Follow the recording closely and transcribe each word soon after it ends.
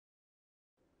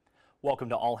Welcome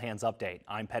to All Hands Update.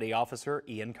 I'm Petty Officer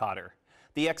Ian Cotter.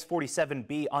 The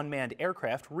X-47B unmanned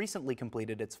aircraft recently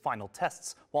completed its final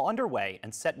tests while underway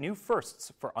and set new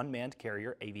firsts for unmanned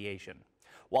carrier aviation.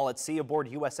 While at sea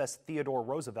aboard USS Theodore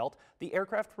Roosevelt, the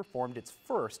aircraft performed its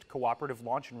first cooperative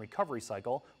launch and recovery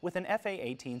cycle with an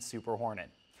FA-18 Super Hornet.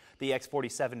 The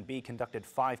X-47B conducted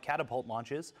 5 catapult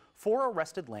launches, 4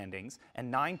 arrested landings,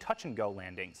 and 9 touch-and-go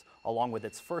landings, along with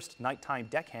its first nighttime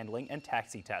deck handling and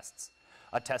taxi tests.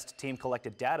 A test team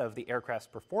collected data of the aircraft's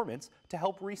performance to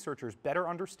help researchers better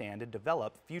understand and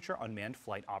develop future unmanned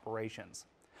flight operations.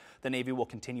 The Navy will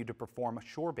continue to perform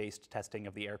shore-based testing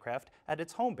of the aircraft at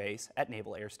its home base at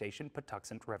Naval Air Station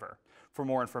Patuxent River. For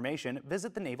more information,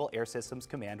 visit the Naval Air Systems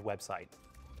Command website.